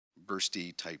short,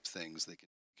 bursty type things. They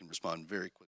can respond very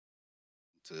quickly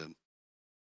to the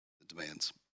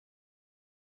demands.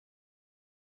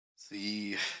 So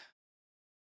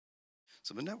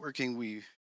the networking, we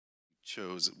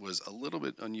chose was a little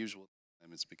bit unusual.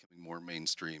 And it's becoming more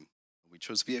mainstream. We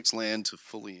chose VXLAN to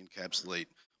fully encapsulate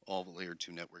all the layer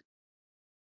 2 network.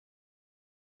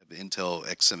 Have Intel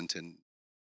X710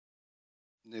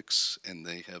 NICs, and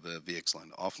they have a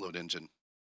VXLAN offload engine,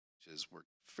 which has worked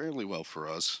fairly well for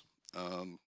us.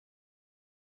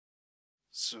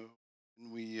 So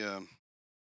we,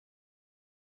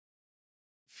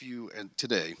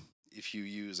 today, if you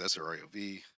use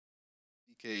SRIOV,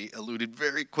 DK alluded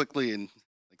very quickly in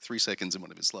like 3 seconds in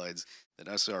one of his slides that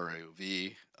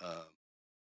SRIOV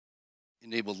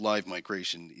enabled live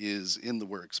migration is in the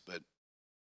works, but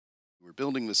we're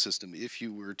building the system. If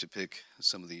you were to pick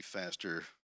some of the faster,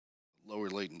 lower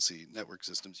latency network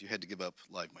systems, you had to give up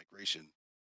live migration,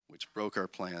 which broke our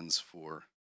plans for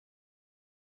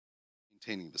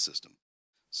maintaining the system.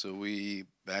 So we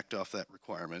backed off that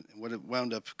requirement, and what it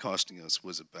wound up costing us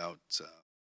was about so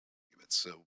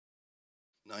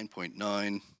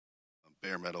 9.9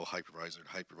 bare metal hypervisor to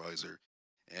hypervisor,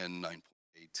 and 9.8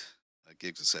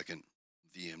 gigs a second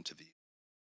VM to VM.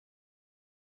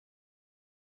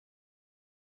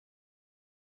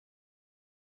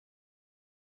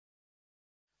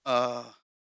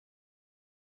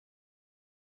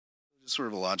 Just sort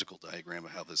of a logical diagram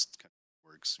of how this kind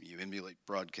of works. You emulate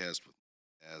broadcast with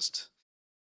cast,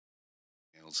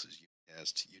 else is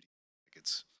ucast, UD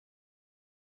packets.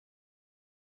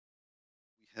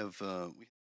 We have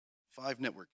 5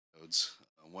 network nodes,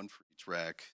 one for each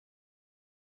rack.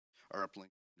 Our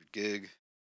uplink 100 gig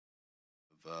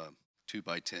of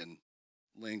 2x10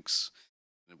 links,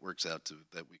 and it works out to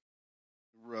that we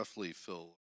roughly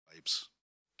fill pipes,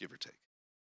 give or take.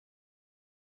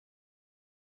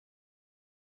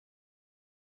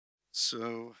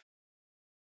 So,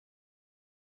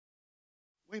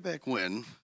 way back when,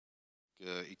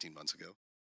 18 months ago,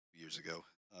 years ago,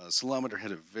 Ceilometer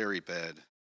had a very bad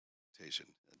reputation.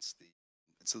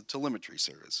 It's a telemetry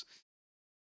service.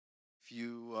 If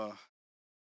you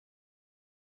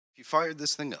fired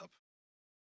this thing up,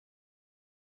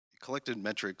 it collected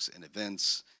metrics and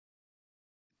events,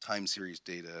 time series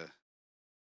data,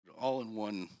 all in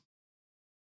one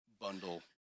bundle,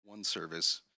 one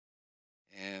service,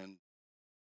 and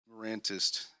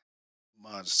Marantist,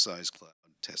 modest-sized cloud,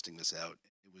 testing this out.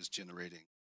 It was generating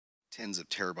tens of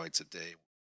terabytes a day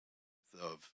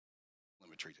of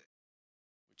telemetry data,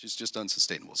 which is just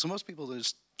unsustainable. So most people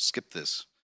just skip this.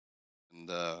 And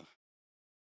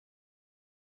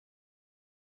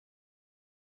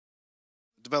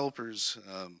developers,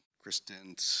 Chris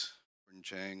Dent, Gordon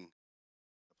Chang,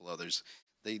 a couple others,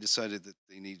 they decided that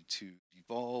they needed to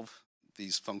evolve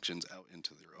these functions out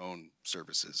into their own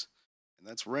services. And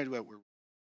that's right about where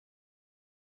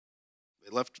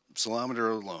they left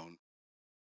Ceilometer alone,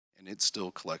 and it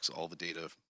still collects all the data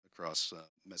across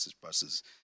message buses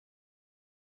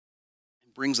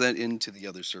and brings that into the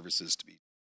other services to be.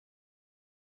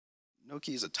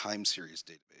 Gnocchi is a time series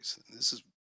database, and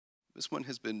this one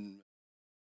has been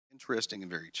interesting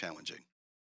and very challenging.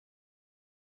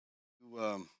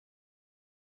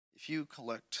 If you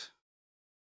collect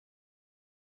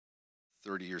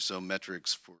 30 or so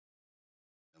metrics for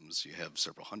systems, you have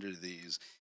several hundred of these,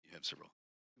 you have several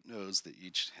nodes that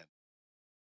each have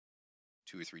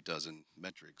 2 or 3 dozen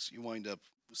metrics, you wind up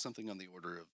with something on the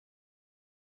order of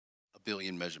 1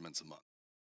 billion measurements a month,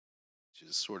 which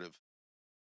is sort of,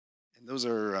 and those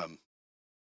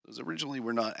originally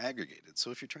were not aggregated.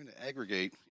 So if you're trying to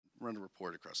aggregate, run a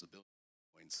report across 1 billion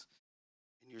points,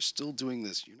 and you're still doing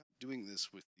this, you're not doing this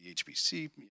with the HPC,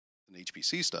 an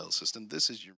HPC style system. This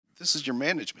is your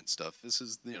management stuff. This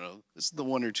is the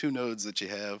 1 or 2 nodes that you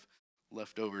have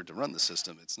left over to run the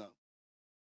system. It's not.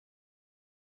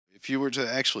 If you were to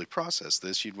actually process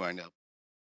this, you'd wind up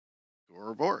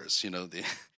Ouroboros.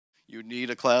 You'd need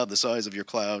a cloud the size of your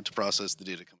cloud to process the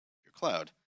data coming from your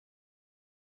cloud.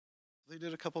 They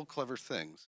did a couple clever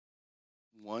things.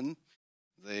 One,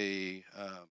 they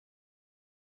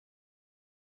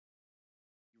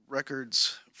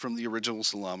records from the original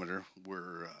Ceilometer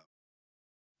were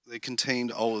they contained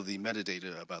all of the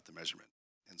metadata about the measurement,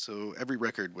 and so every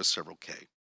record was several K.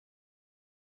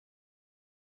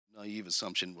 Naive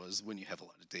assumption was when you have a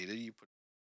lot of data, you put.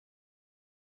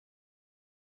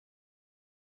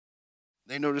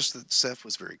 They noticed that Ceph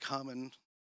was very common,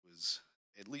 was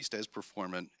at least as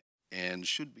performant, and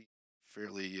should be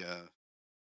fairly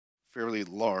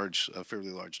large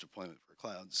deployment for a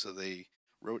cloud. So they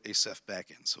wrote a Ceph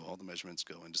backend, so all the measurements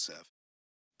go into Ceph,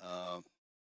 and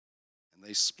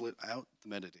they split out the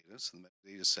metadata, so the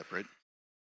metadata is separate.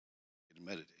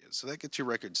 Metadata, so that gets your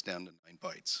records down to 9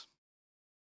 bytes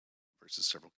versus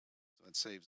several. So that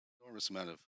saves an enormous amount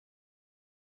of.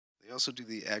 They also do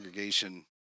the aggregation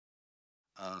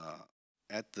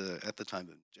at the time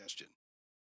of ingestion.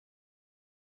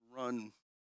 Can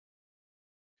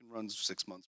run 6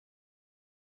 months.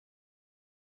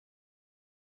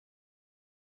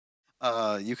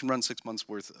 You can run 6 months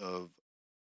worth of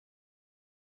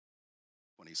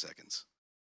 20 seconds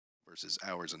versus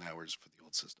hours and hours for the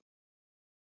old system.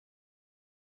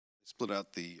 Split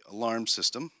out the alarm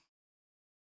system.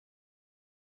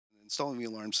 Installing the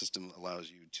alarm system allows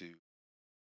you to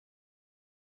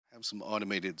have some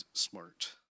automated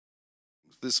smart.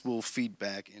 This will feed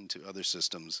back into other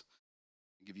systems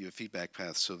and give you a feedback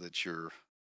path so that your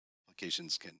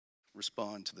applications can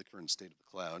respond to the current state of the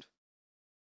cloud.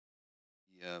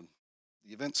 The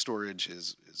event storage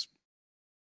is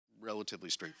relatively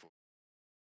straightforward.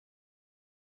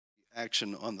 The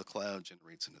action on the cloud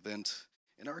generates an event.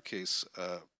 In our case,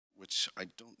 which I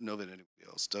don't know that anybody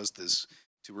else does this,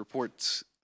 to report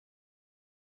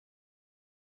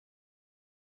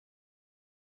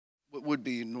what would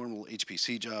be normal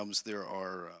HPC jobs, there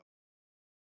are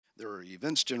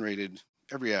events generated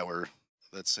every hour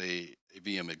that say a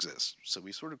VM exists. So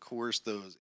we sort of coerce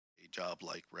those a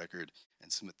job-like record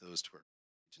and submit those to our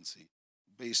agency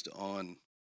based on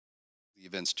the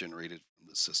events generated from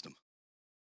the system.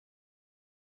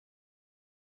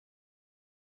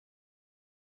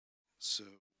 So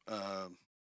the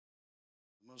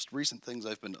most recent things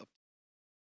I've been up,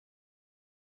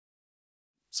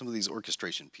 some of these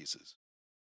orchestration pieces.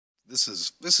 This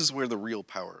is where the real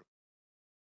power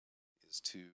is,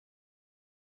 to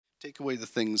take away the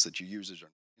things that your users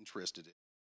are interested in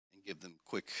and give them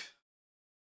quick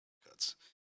cuts.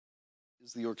 This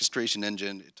is the orchestration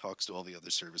engine. It talks to all the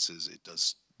other services. It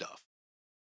does stuff.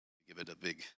 You give it a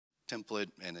big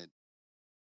template and it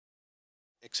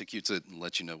executes it and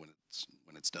lets you know when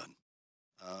it's done.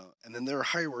 And then there are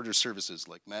higher order services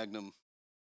like Magnum,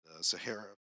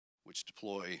 Sahara, which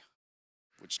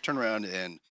turn around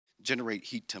and generate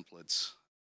heat templates,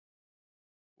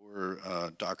 or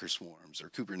Docker swarms, or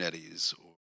Kubernetes,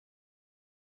 or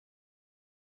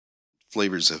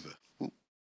flavors of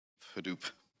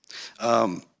Hadoop.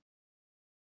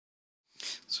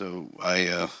 So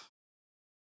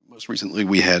most recently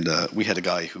we had a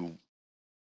guy who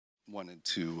wanted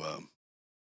to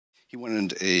he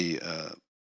wanted a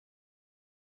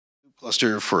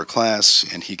cluster for a class,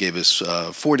 and he gave us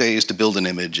 4 days to build an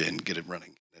image and get it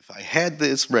running. If I had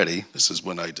this ready, this is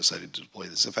when I decided to deploy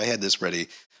this. If I had this ready,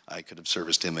 I could have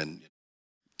serviced him in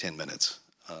 10 minutes.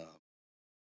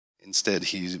 Instead,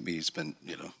 he spent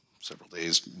several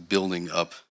days building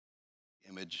up the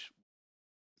image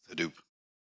with Hadoop.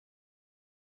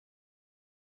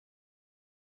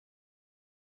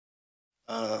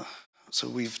 So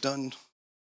we've done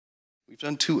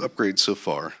 2 upgrades so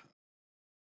far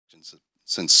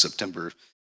since September.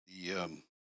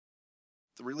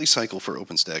 The release cycle for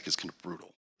OpenStack is kind of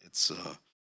brutal. It's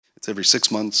every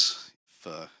 6 months.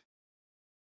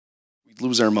 We'd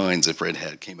lose our minds if Red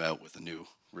Hat came out with a new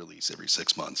release every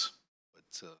 6 months.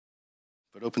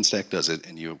 But OpenStack does it,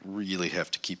 and you really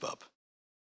have to keep up.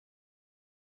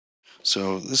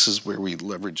 So this is where we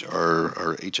leverage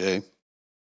our HA.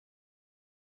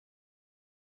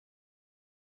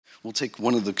 We'll take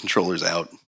one of the controllers out,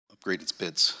 upgrade its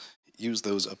bits, use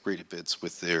those upgraded bits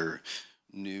with their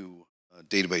new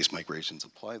database migrations,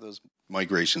 apply those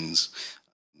migrations.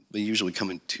 They usually come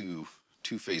in two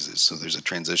phases, so there's a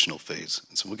transitional phase.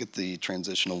 And so we'll get the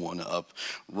transitional one up,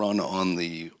 run on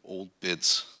the old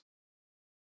bits,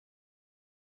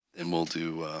 then we'll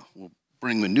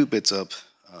bring the new bits up.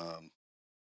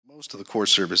 Most of the core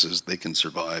services, they can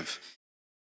survive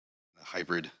a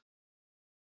hybrid,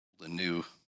 the new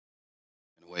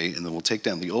in a way, and then we'll take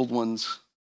down the old ones.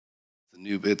 The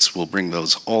new bits, we'll bring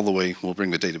those all the way, we'll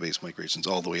bring the database migrations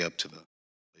all the way up to the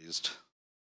latest.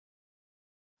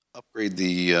 Upgrade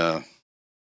the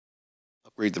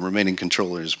remaining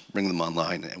controllers, bring them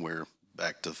online, and we're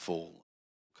back to full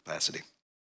capacity.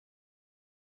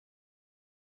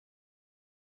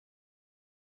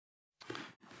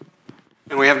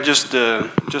 And we have just a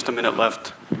minute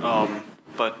left,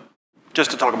 but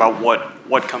just to talk about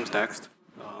what comes next.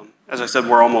 As I said,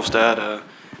 we're almost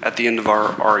at the end of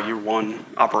our year 1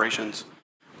 operations.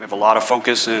 We have a lot of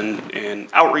focus in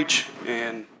outreach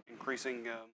and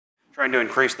trying to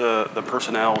increase the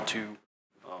personnel to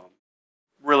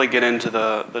really get into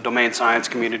the domain science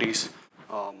communities.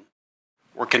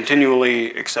 We're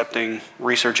continually accepting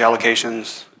research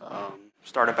allocations,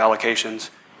 startup allocations.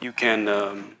 You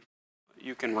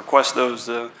can request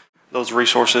those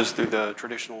resources through the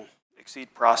traditional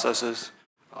Exceed processes.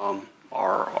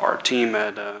 Our team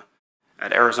at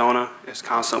Arizona is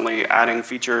constantly adding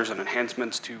features and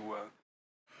enhancements to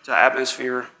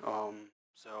Atmosphere.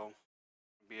 So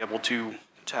be able to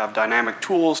have dynamic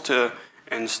tools to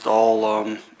install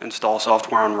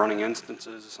software on running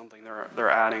instances is something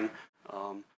they're adding.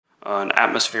 An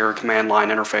atmosphere command line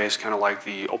interface, kind of like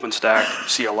the OpenStack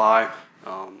CLI,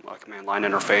 a command line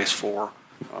interface for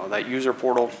that user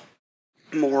portal.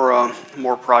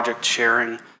 More project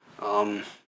sharing.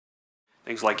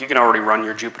 Things like you can already run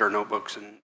your Jupyter notebooks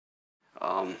and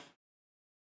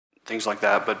things like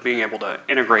that, but being able to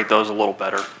integrate those a little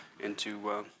better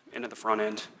into the front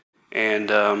end. And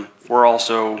we're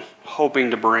also hoping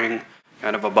to bring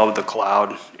kind of above the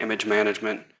cloud image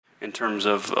management in terms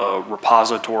of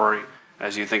repository,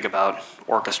 as you think about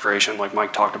orchestration, like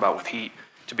Mike talked about with heat,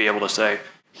 to be able to say,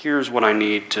 here's what I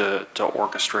need to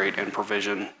orchestrate and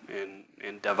provision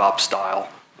in DevOps style.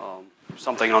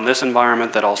 Something on this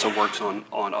environment that also works on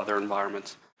other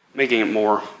environments, making it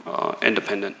more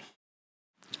independent.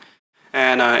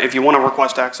 And if you want to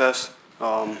request access,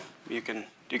 you can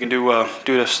do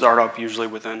the startup usually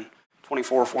within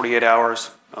 24, 48 hours.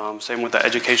 Same with the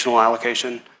educational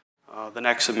allocation. The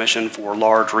next submission for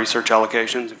large research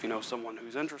allocations, if you know someone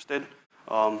who's interested,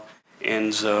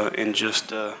 ends in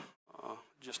just a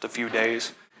few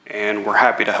days. And we're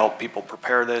happy to help people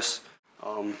prepare this.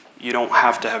 You don't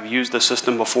have to have used the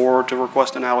system before to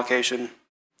request an allocation.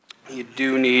 You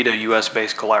do need a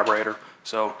US-based collaborator,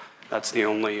 so that's the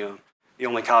only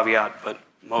caveat. But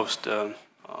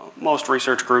most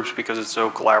research groups, because it's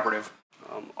so collaborative,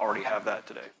 already have that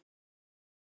today.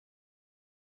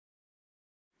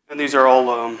 And these are all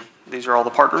the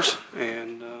partners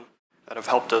and that have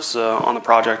helped us on the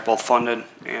project, both funded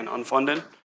and unfunded.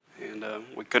 And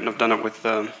we couldn't have done it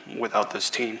without this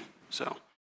team. So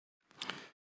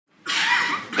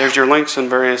there's your links and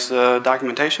various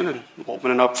documentation, and we'll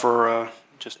open it up for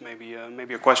just maybe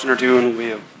a question or two, and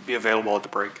we'll be available at the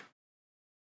break.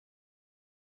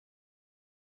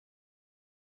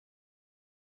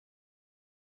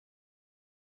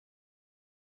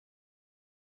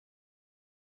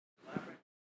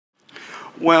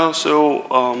 Well,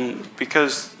 so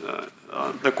because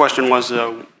the question was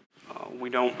we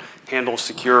don't handle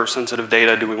secure sensitive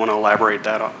data, do we want to elaborate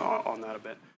that on that a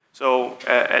bit? So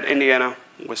at Indiana,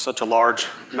 with such a large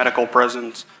medical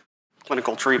presence,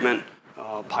 clinical treatment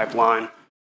pipeline,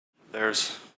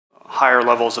 there's higher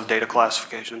levels of data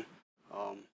classification,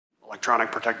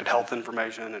 electronic protected health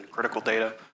information, and critical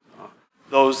data.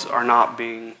 Those are not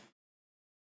being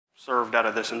served out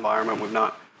of this environment. We've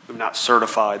not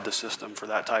certified the system for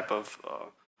that type of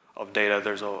data.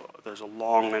 There's a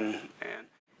long and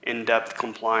in-depth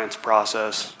compliance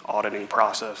process, auditing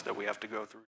process that we have to go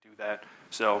through to do that.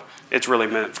 So it's really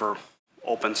meant for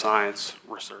open science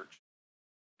research.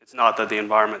 It's not that the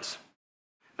environment's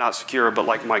not secure, but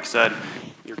like Mike said,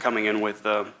 you're coming in with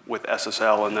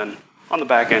SSL, and then on the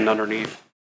back end underneath,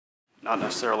 not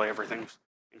necessarily everything's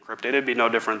encrypted. It'd be no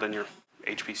different than your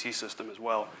HPC system as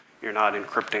well. You're not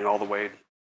encrypting all the way to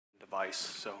the device.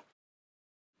 So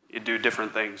you do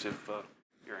different things if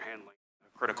you're handling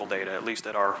critical data, at least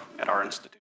at our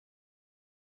institute.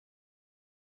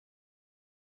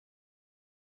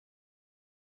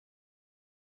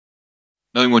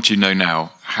 Knowing what you know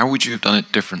now, how would you have done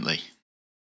it differently?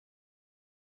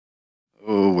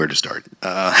 Oh, where to start?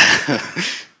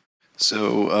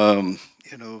 So, I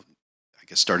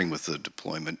guess starting with the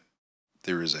deployment,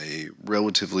 there is a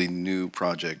relatively new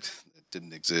project that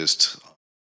didn't exist on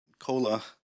Cola,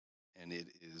 and it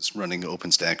is running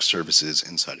OpenStack services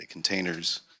inside of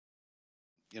containers.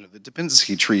 The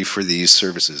dependency tree for these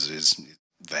services is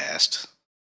vast.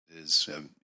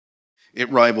 It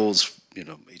rivals,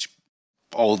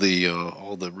 all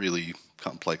the really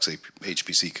complex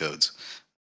HPC codes,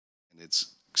 and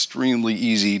it's extremely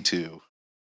easy to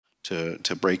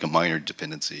break a minor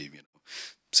dependency,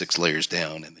 6 layers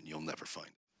down, and then you'll never find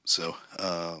it. So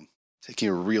taking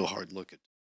a real hard look at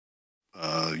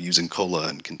using Cola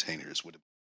and containers would have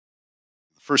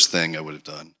been the first thing I would have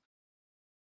done.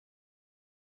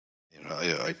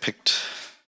 I picked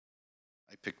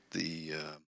the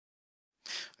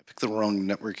wrong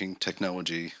networking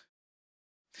technology.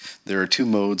 There are 2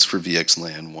 modes for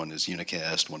VXLAN. One is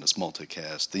unicast, one is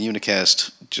multicast. The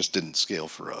unicast just didn't scale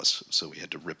for us, so we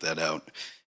had to rip that out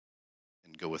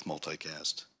and go with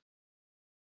multicast.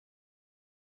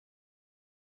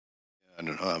 I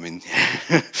don't know. I mean,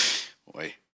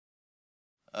 boy,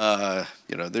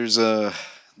 there's a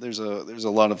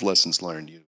lot of lessons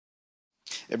learned.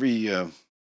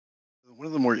 One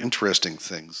of the more interesting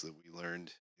things that we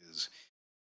learned is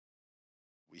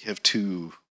we have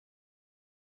two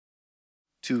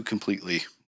completely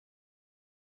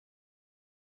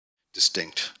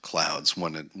distinct clouds.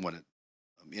 One at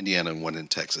Indiana and one in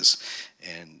Texas.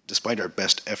 And despite our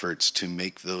best efforts to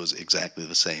make those exactly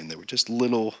the same, they were just tiny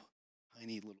little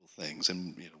things.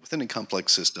 And within a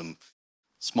complex system,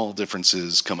 small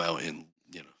differences come out in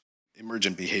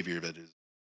emergent behavior that is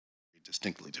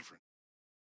distinctly different.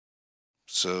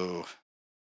 So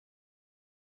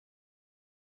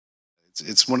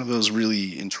it's one of those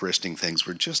really interesting things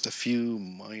where just a few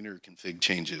minor config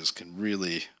changes can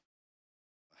really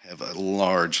have a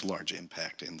large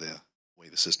impact in the way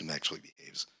the system actually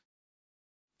behaves.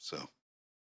 So.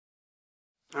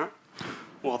 All right.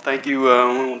 Well, thank you. We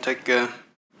won't take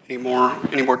any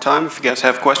more time. If you guys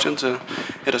have questions,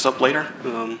 hit us up later.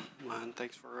 And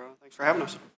thanks for having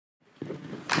us.